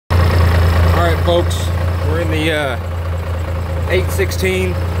Alright folks, we're in the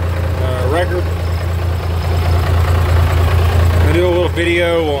 816 wrecker. I'm going to do a little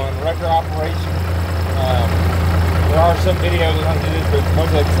video on wrecker operation. There are some videos on how to do this, but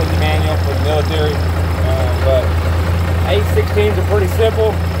mostly like safety manual for the military. But 816s are pretty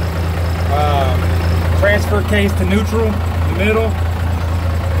simple. Transfer case to neutral in the middle.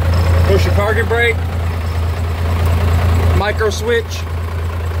 Push your target brake. Micro switch.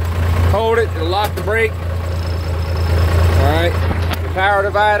 Hold it, it'll lock the brake. Alright. The power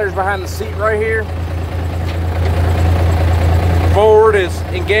divider's behind the seat right here. Forward is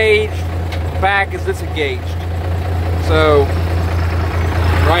engaged, back is disengaged. So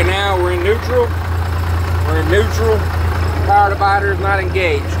right now we're in neutral. We're in neutral. Power divider is not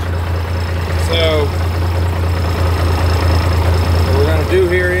engaged. So what we're gonna do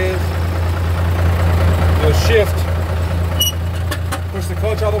here is we'll shift. Push the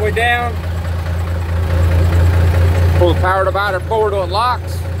clutch all the way down. Pull the power divider forward till it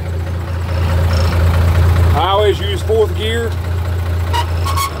locks. I always use 4th gear.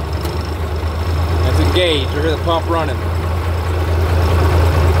 That's engaged. You hear the pump running.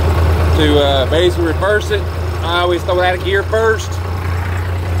 To basically reverse it, I always throw that gear first.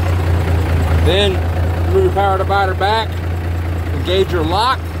 Then move your power divider back. Engage your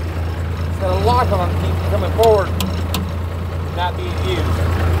lock. It's got a lock on it to keep coming forward. Not being used.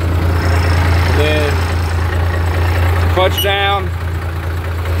 Then clutch down,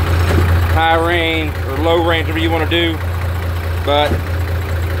 high range or low range, whatever you want to do. But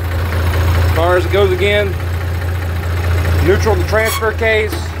as far as it goes again, neutral in the transfer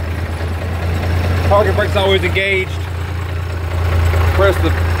case. Target brake's always engaged. Press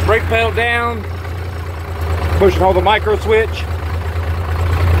the brake pedal down, push and hold the micro switch,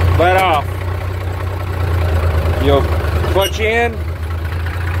 let off. You'll clutch in,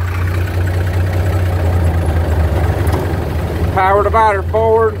 power divider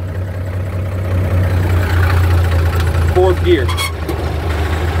forward, 4th gear.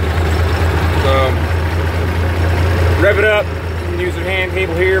 So rev it up. You can use a hand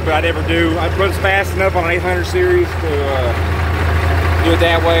cable here, but I never do. I put it fast enough on an 800 series to do it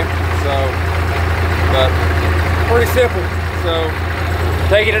that way. So, but pretty simple. So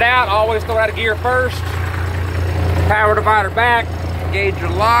taking it out, always throw out a gear first. Power divider back, engage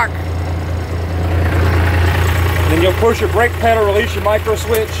your lock. Then you'll push your brake pedal, release your micro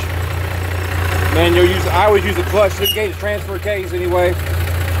switch. Then you'll use, I always use a clutch. This engage the transfer case anyway.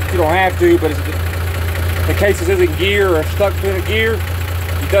 You don't have to, but if the case is in gear or stuck in a gear,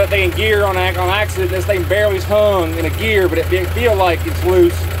 you got that thing in gear on accident, this thing barely's hung in a gear, but it feel like it's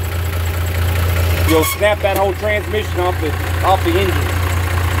loose. You'll snap that whole transmission off the engine.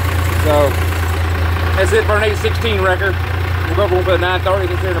 So that's it for an 816 wrecker. We'll go over with a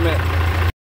 930 here in a minute.